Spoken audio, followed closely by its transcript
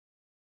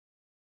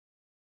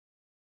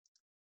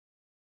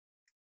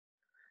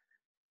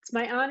It's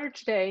my honor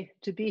today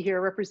to be here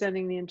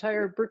representing the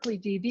entire Berkeley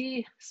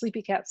DB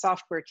SleepyCat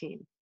software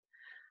team.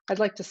 I'd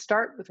like to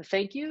start with a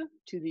thank you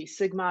to the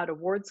SIGMOD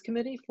Awards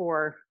Committee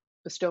for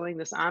bestowing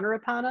this honor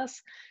upon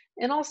us,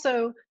 and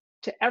also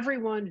to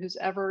everyone who's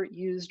ever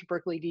used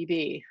Berkeley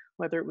DB,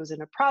 whether it was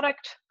in a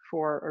product,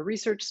 for a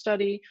research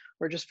study,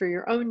 or just for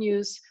your own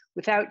use.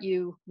 Without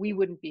you, we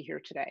wouldn't be here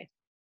today.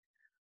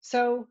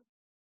 So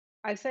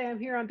I say I'm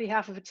here on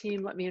behalf of a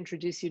team. Let me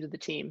introduce you to the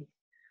team.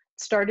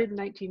 It started in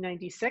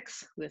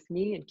 1996 with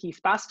me and Keith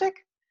Bostic.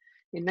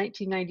 In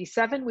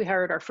 1997, we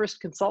hired our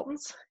first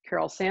consultants.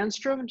 Carol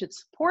Sandstrom did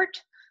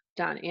support.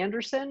 Don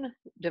Anderson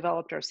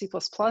developed our C++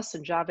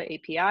 and Java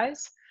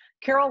APIs.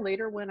 Carol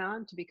later went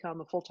on to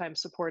become a full-time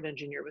support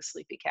engineer with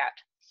SleepyCat.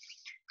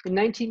 In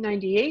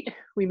 1998,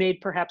 we made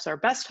perhaps our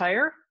best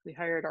hire. We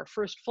hired our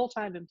first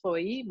full-time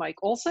employee, Mike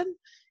Olson.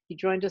 He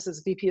joined us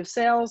as VP of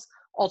Sales,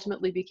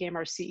 ultimately became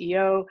our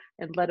CEO,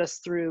 and led us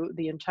through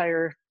the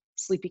entire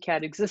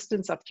SleepyCat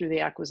existence up through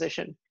the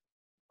acquisition.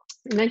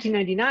 In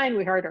 1999,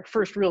 we hired our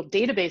first real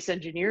database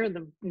engineer in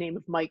the name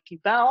of Mike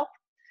Bell.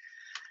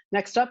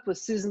 Next up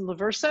was Susan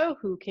Laverso,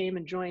 who came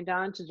and joined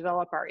on to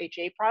develop our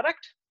HA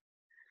product.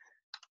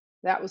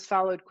 That was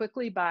followed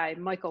quickly by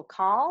Michael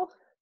Kahl,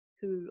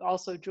 who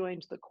also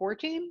joined the core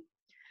team,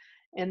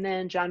 and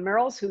then John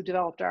Merrills, who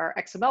developed our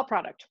XML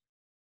product.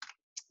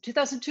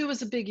 2002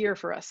 was a big year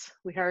for us.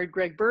 We hired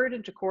Greg Bird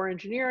into core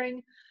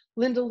engineering.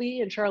 Linda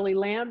Lee and Charlie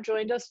Lamb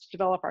joined us to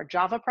develop our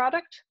Java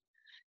product.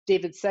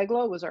 David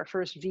Seglo was our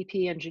first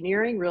VP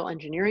engineering, real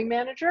engineering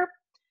manager.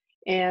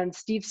 And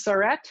Steve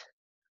Surratt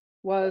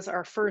was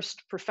our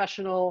first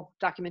professional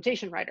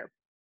documentation writer.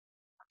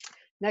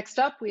 Next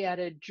up, we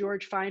added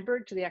George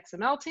Feinberg to the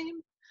XML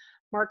team.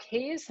 Mark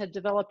Hayes had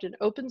developed an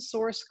open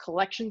source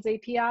collections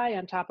API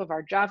on top of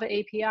our Java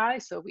API,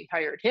 so we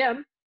hired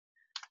him.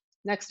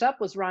 Next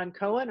up was Ron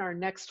Cohen, our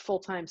next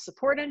full-time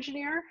support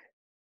engineer.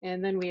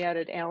 And then we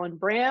added Alan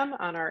Bram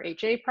on our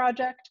HA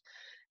project,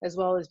 as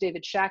well as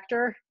David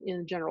Schachter in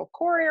the general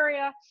core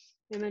area.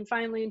 And then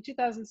finally in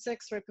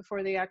 2006, right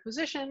before the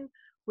acquisition,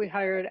 we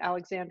hired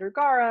Alexander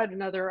Garrod,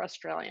 another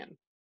Australian.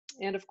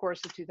 And of course,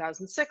 in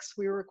 2006,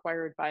 we were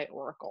acquired by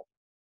Oracle.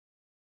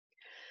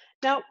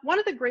 Now, one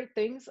of the great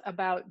things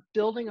about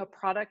building a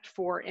product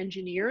for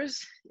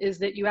engineers is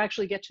that you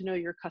actually get to know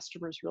your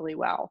customers really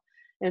well.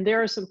 And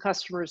there are some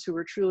customers who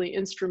were truly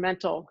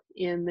instrumental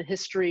in the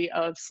history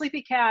of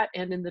SleepyCat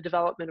and in the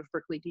development of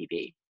Berkeley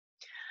DB.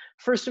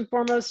 First and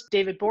foremost,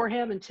 David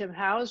Borham and Tim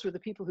Howes were the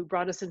people who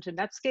brought us into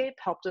Netscape,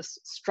 helped us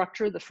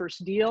structure the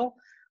first deal,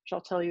 which I'll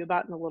tell you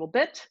about in a little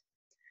bit.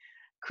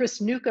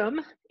 Chris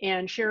Newcomb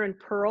and Sharon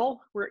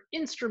Pearl were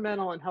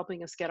instrumental in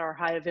helping us get our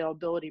high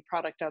availability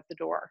product out the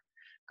door.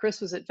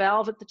 Chris was at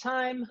Valve at the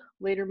time,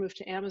 later moved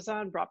to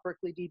Amazon, brought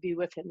Berkeley DB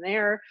with him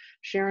there.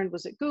 Sharon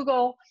was at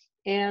Google,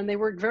 and they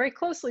worked very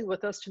closely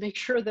with us to make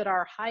sure that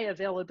our high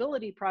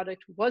availability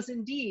product was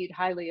indeed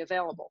highly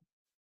available.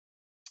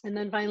 And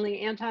then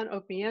finally, Anton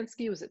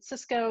Okmiansky was at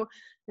Cisco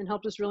and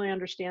helped us really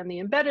understand the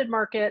embedded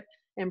market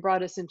and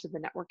brought us into the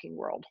networking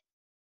world.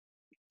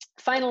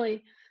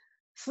 Finally,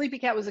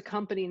 SleepyCat was a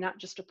company, not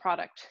just a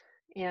product.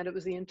 And it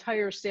was the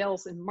entire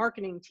sales and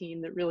marketing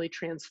team that really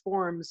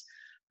transforms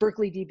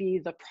Berkeley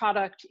DB, the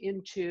product,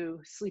 into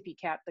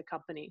SleepyCat, the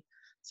company.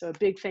 So a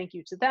big thank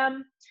you to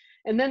them.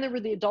 And then there were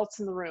the adults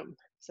in the room.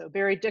 So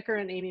Barry Dicker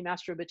and Amy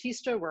Mastro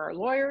Batista were our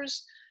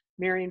lawyers.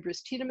 Mary and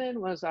Bruce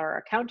Tiedemann was our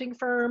accounting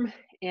firm.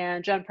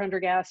 And John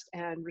Prendergast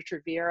and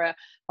Richard Vieira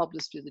helped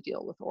us do the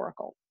deal with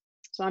Oracle.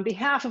 So on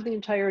behalf of the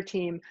entire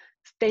team,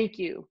 thank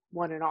you,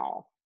 one and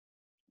all.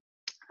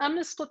 I'm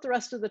going to split the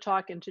rest of the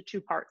talk into two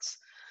parts.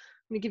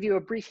 I'm going to give you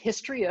a brief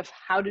history of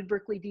how did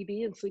Berkeley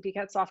DB and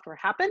SleepyCat software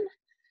happen.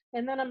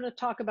 And then I'm going to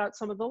talk about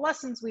some of the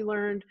lessons we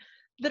learned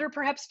that are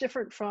perhaps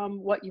different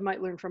from what you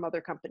might learn from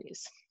other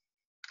companies.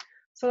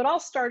 So it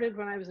all started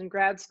when I was in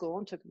grad school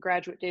and took a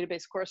graduate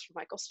database course from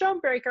Michael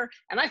Stonebreaker,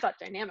 and I thought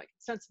dynamic and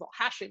sensible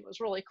hashing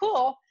was really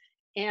cool.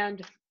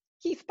 And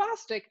Keith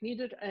Bostic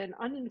needed an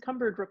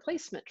unencumbered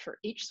replacement for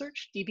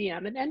HSearch,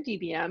 DBM, and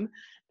NDBM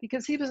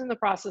because he was in the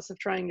process of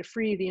trying to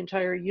free the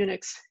entire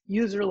Unix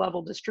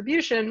user-level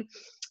distribution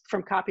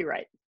from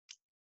copyright.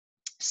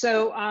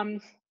 So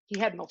he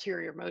had an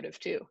ulterior motive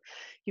too.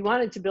 He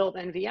wanted to build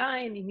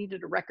NVI and he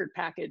needed a record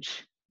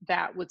package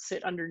that would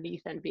sit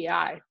underneath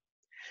NVI.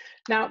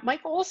 Now,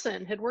 Mike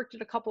Olson had worked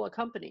at a couple of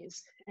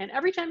companies, and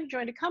every time he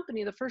joined a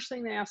company, the first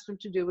thing they asked him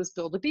to do was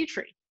build a B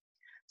tree.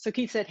 So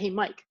Keith said, hey,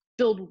 Mike,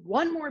 build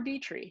one more B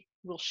tree.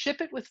 We'll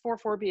ship it with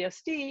 4.4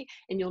 BSD,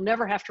 and you'll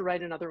never have to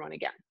write another one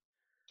again.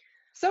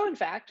 So in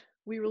fact,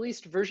 we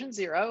released version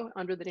 0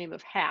 under the name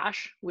of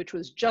hash, which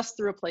was just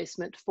the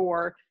replacement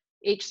for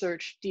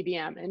HSearch,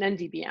 DBM, and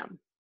NDBM.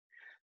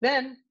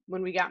 Then,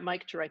 when we got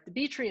Mike to write the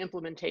B tree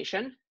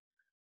implementation,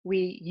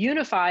 we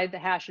unified the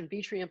hash and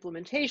B tree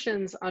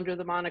implementations under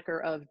the moniker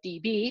of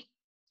DB.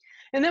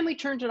 And then we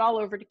turned it all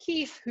over to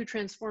Keith, who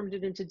transformed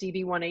it into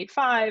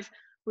DB185,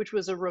 which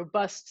was a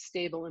robust,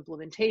 stable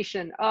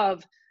implementation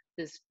of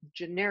this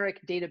generic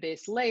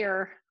database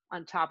layer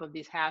on top of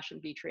these hash and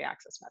B tree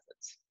access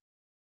methods.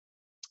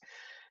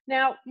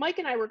 Now, Mike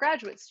and I were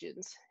graduate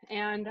students,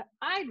 and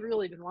I'd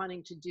really been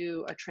wanting to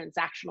do a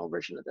transactional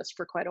version of this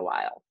for quite a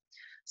while.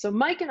 So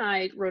Mike and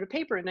I wrote a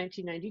paper in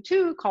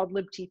 1992 called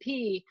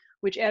libTP,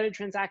 which added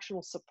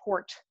transactional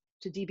support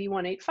to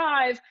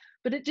DB185,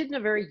 but it did in a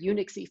very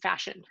Unixy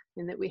fashion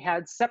in that we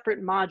had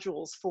separate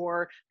modules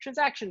for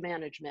transaction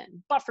management,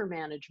 buffer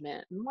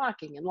management, and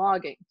locking and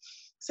logging.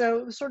 So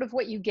it was sort of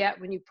what you get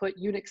when you put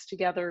Unix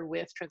together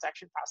with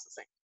transaction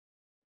processing.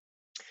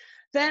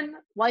 Then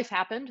life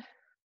happened.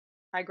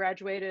 I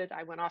graduated,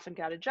 I went off and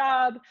got a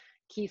job.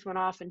 Keith went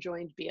off and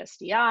joined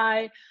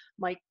BSDI.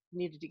 Mike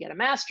needed to get a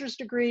master's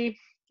degree.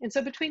 And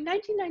so between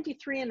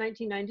 1993 and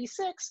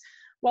 1996,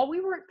 while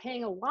we weren't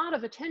paying a lot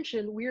of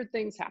attention, weird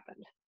things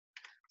happened.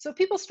 So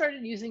people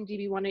started using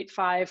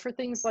DB185 for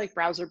things like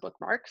browser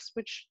bookmarks,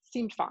 which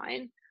seemed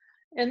fine.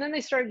 And then they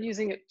started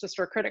using it to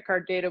store credit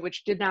card data,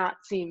 which did not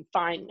seem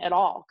fine at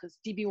all, because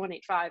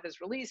DB185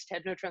 as released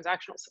had no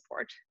transactional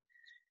support.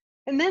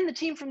 And then the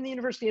team from the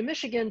University of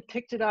Michigan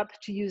picked it up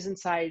to use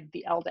inside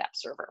the LDAP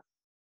server.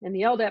 And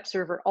the LDAP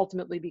server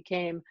ultimately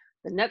became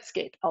the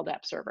Netscape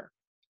LDAP server.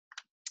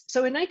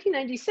 So in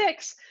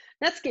 1996,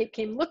 Netscape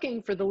came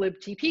looking for the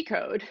libTP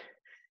code.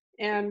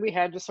 And we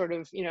had to sort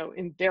of,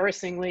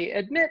 embarrassingly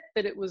admit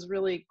that it was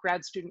really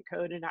grad student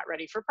code and not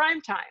ready for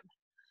prime time.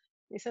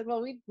 They said,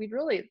 well, we'd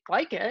really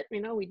like it.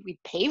 We'd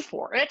pay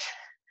for it.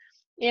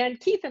 And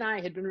Keith and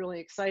I had been really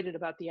excited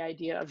about the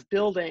idea of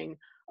building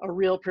a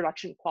real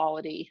production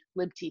quality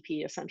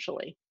libTP,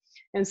 essentially.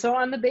 And so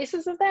on the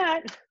basis of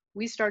that,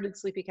 we started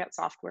SleepyCat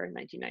Software in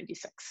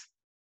 1996.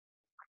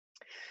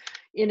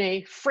 In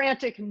a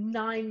frantic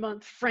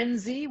 9-month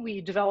frenzy, we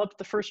developed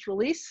the first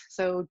release.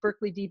 So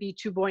Berkeley DB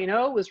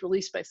 2.0 was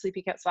released by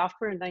SleepyCat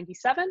Software in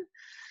 97.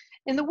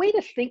 And the way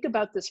to think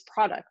about this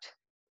product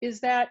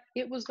is that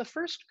it was the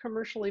first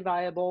commercially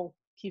viable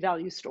key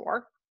value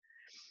store,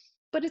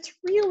 but it's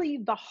really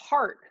the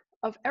heart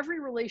of every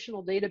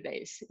relational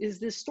database is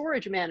this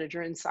storage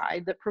manager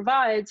inside that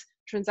provides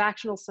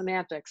transactional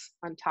semantics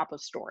on top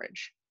of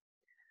storage.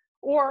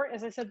 Or,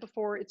 as I said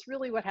before, it's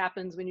really what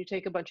happens when you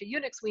take a bunch of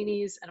Unix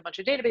weenies and a bunch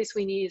of database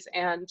weenies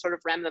and sort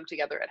of ram them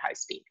together at high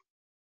speed.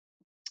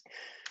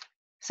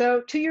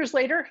 So 2 years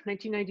later,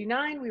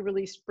 1999, we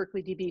released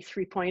Berkeley DB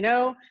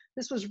 3.0.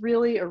 This was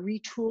really a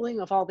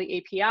retooling of all the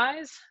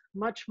APIs,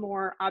 much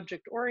more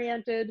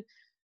object-oriented.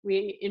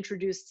 We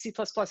introduced C++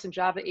 and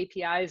Java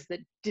APIs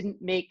that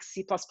didn't make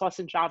C++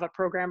 and Java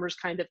programmers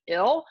kind of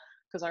ill,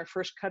 because our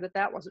first cut at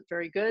that wasn't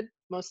very good,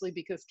 mostly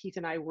because Keith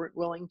and I weren't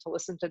willing to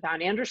listen to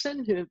Don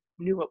Anderson, who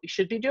knew what we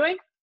should be doing.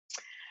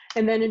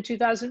 And then in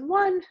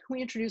 2001,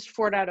 we introduced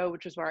 4.0,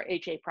 which is our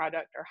HA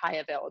product, or high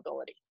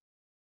availability.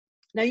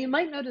 Now, you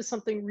might notice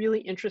something really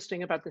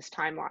interesting about this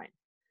timeline.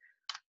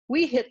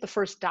 We hit the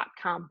first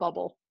 .com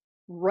bubble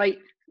right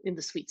in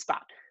the sweet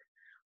spot.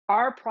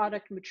 Our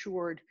product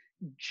matured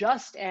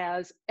just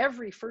as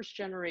every first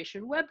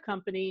generation web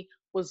company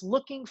was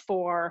looking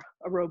for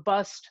a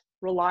robust,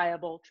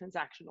 reliable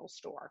transactional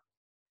store.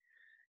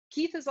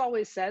 Keith has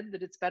always said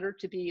that it's better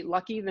to be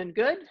lucky than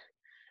good.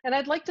 And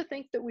I'd like to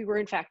think that we were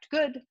in fact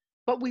good,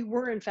 but we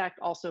were in fact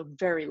also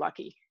very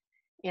lucky.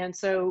 And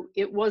so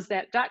it was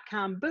that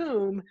 .com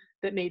boom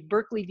that made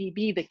Berkeley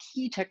DB the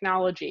key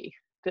technology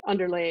that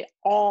underlay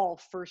all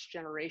first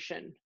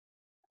generation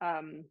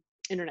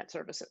internet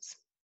services.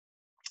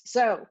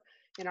 So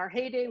in our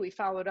heyday, we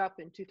followed up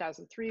in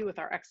 2003 with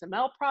our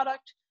XML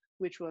product,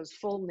 which was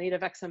full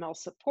native XML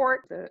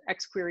support, the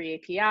XQuery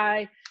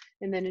API.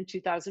 And then in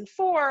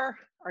 2004,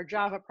 our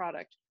Java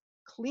product,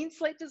 clean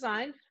slate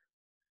design,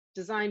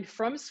 designed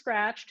from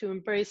scratch to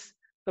embrace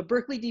the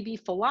Berkeley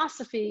DB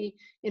philosophy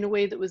in a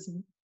way that was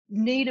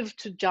native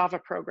to Java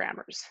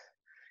programmers.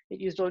 It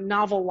used a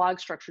novel log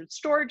structured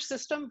storage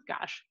system.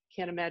 Gosh,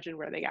 can't imagine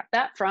where they got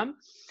that from.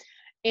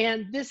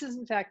 And this is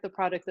in fact the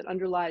product that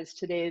underlies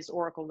today's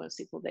Oracle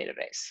NoSQL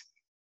database.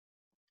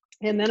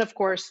 And then of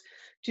course,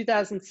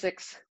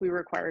 2006, we were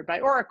acquired by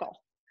Oracle.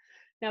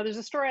 Now there's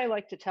a story I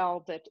like to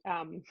tell that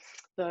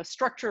the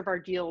structure of our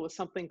deal was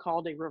something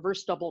called a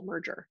reverse double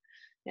merger.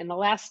 And the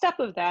last step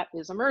of that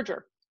is a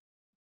merger.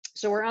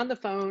 So we're on the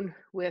phone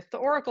with the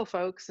Oracle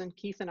folks, and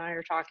Keith and I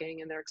are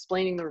talking, and they're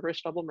explaining the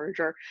reverse double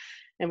merger.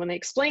 And when they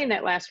explain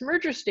that last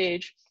merger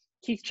stage,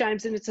 Keith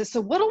chimes in and says,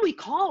 so what do we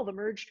call the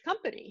merged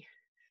company?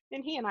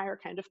 And he and I are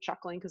kind of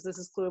chuckling because this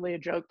is clearly a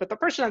joke, but the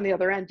person on the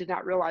other end did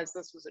not realize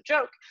this was a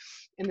joke.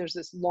 And there's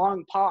this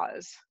long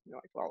pause. You're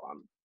like, well,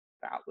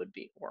 that would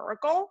be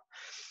Oracle.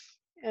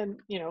 And,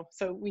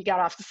 so we got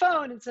off the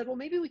phone and said, well,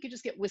 maybe we could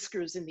just get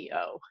whiskers in the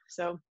O.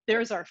 So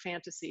there's our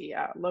fantasy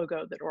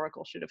logo that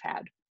Oracle should have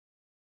had.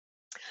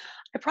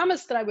 I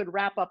promised that I would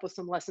wrap up with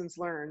some lessons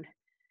learned.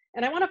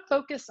 And I want to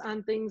focus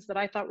on things that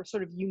I thought were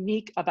sort of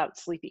unique about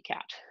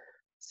SleepyCat.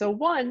 So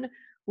one,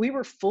 we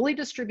were fully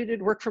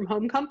distributed work from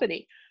home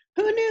company.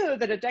 Who knew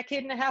that a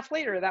decade and a half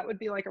later, that would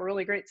be like a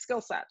really great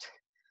skill set?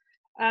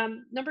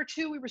 Number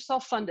two, we were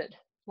self-funded.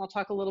 I'll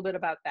talk a little bit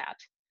about that.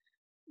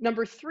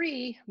 Number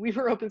three, we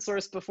were open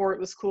source before it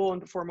was cool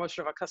and before most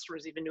of our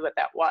customers even knew what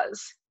that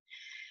was.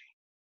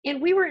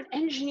 And we were an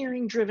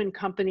engineering-driven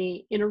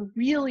company in a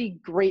really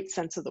great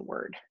sense of the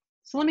word.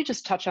 So let me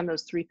just touch on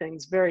those three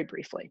things very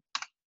briefly.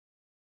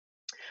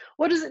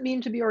 What does it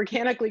mean to be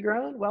organically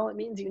grown? Well, it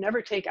means you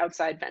never take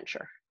outside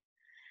venture.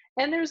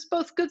 And there's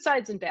both good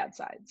sides and bad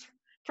sides.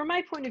 From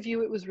my point of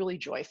view, it was really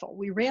joyful.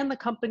 We ran the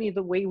company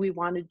the way we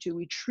wanted to.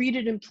 We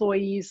treated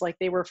employees like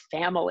they were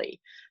family.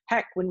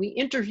 Heck, when we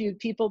interviewed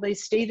people, they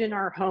stayed in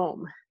our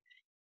home.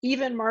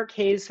 Even Mark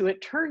Hayes, who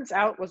it turns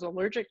out was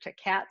allergic to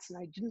cats, and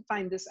I didn't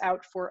find this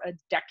out for a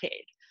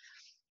decade.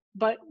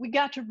 But we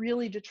got to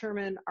really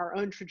determine our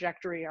own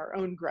trajectory, our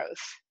own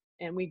growth,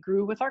 and we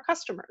grew with our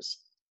customers.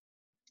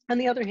 On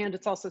the other hand,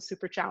 it's also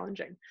super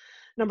challenging.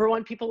 Number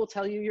one, people will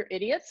tell you you're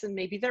idiots, and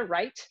maybe they're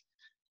right.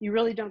 You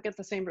really don't get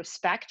the same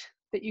respect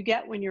that you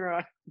get when you're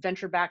a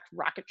venture-backed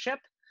rocket ship.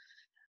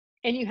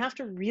 And you have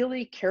to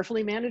really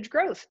carefully manage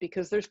growth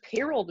because there's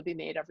payroll to be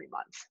made every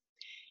month.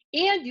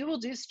 And you will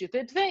do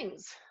stupid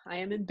things. I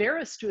am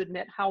embarrassed to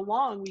admit how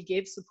long we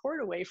gave support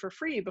away for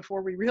free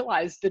before we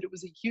realized that it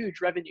was a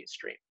huge revenue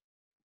stream.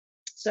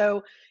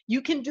 So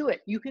you can do it.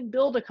 You can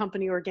build a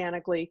company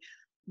organically,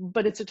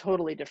 but it's a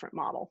totally different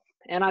model.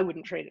 And I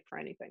wouldn't trade it for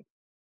anything.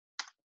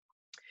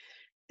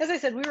 As I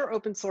said, we were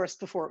open source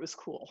before it was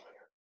cool.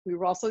 We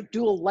were also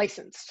dual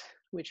licensed,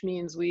 which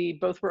means we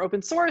both were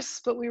open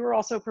source, but we were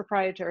also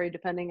proprietary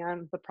depending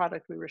on the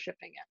product we were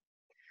shipping in.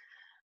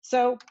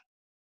 So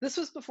this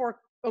was before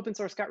open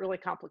source got really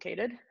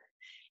complicated.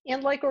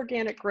 And like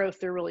organic growth,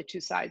 there are really two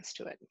sides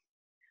to it.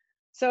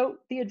 So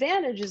the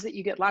advantage is that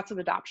you get lots of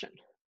adoption.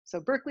 So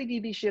Berkeley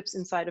DB ships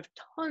inside of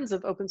tons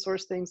of open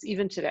source things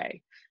even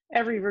today.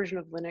 Every version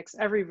of Linux,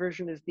 every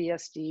version of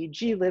BSD,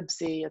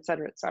 glibc, et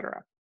cetera, et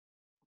cetera.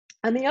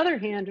 On the other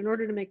hand, in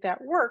order to make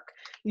that work,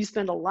 you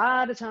spend a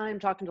lot of time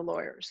talking to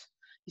lawyers.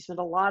 You spend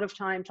a lot of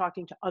time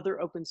talking to other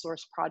open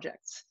source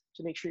projects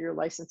to make sure your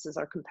licenses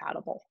are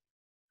compatible.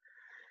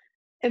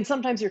 And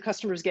sometimes your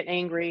customers get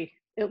angry,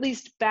 at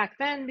least back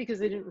then, because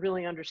they didn't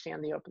really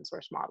understand the open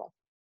source model.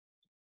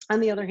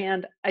 On the other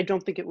hand, I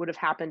don't think it would have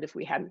happened if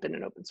we hadn't been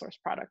an open source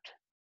product.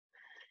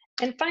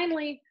 And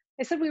finally,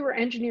 I said we were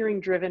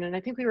engineering driven, and I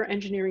think we were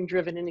engineering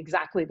driven in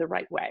exactly the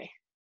right way.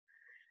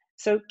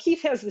 So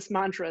Keith has this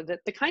mantra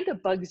that the kind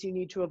of bugs you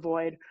need to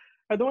avoid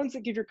are the ones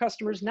that give your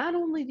customers not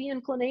only the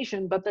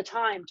inclination, but the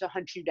time to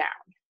hunt you down.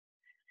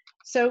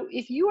 So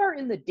if you are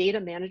in the data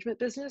management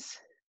business,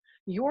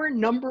 your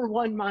number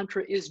one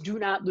mantra is do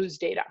not lose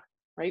data,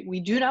 right? We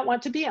do not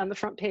want to be on the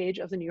front page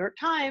of the New York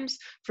Times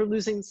for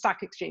losing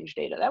stock exchange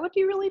data. That would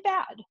be really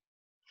bad.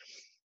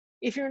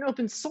 If you're an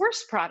open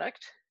source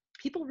product,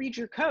 people read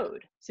your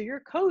code. So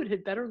your code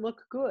had better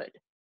look good.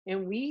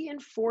 And we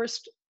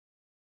enforced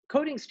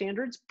coding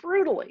standards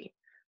brutally.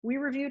 We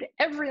reviewed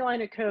every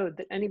line of code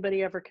that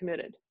anybody ever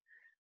committed.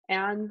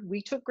 And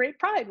we took great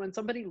pride when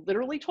somebody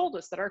literally told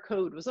us that our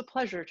code was a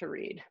pleasure to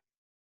read.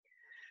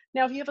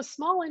 Now, if you have a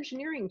small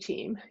engineering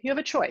team, you have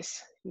a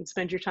choice. You can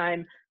spend your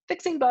time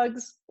fixing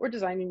bugs or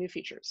designing new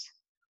features.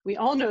 We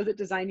all know that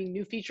designing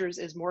new features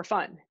is more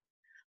fun.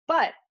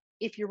 But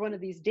if you're one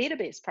of these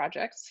database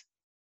projects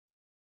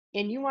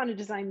and you want to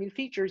design new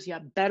features, you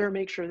better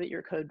make sure that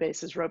your code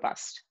base is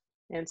robust.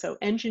 And so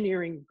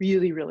engineering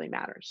really, really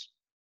matters.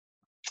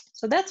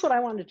 So that's what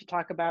I wanted to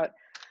talk about.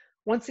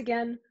 Once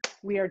again,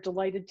 we are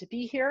delighted to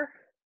be here.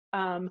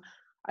 I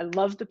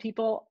love the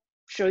people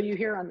show you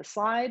here on the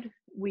slide.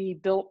 We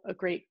built a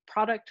great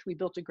product. We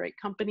built a great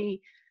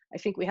company. I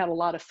think we had a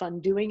lot of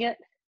fun doing it.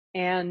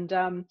 And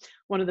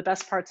one of the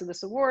best parts of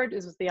this award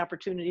is the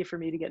opportunity for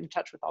me to get in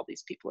touch with all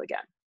these people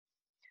again.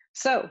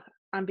 So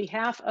on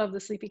behalf of the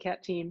Sleepy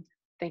Cat team,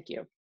 thank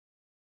you.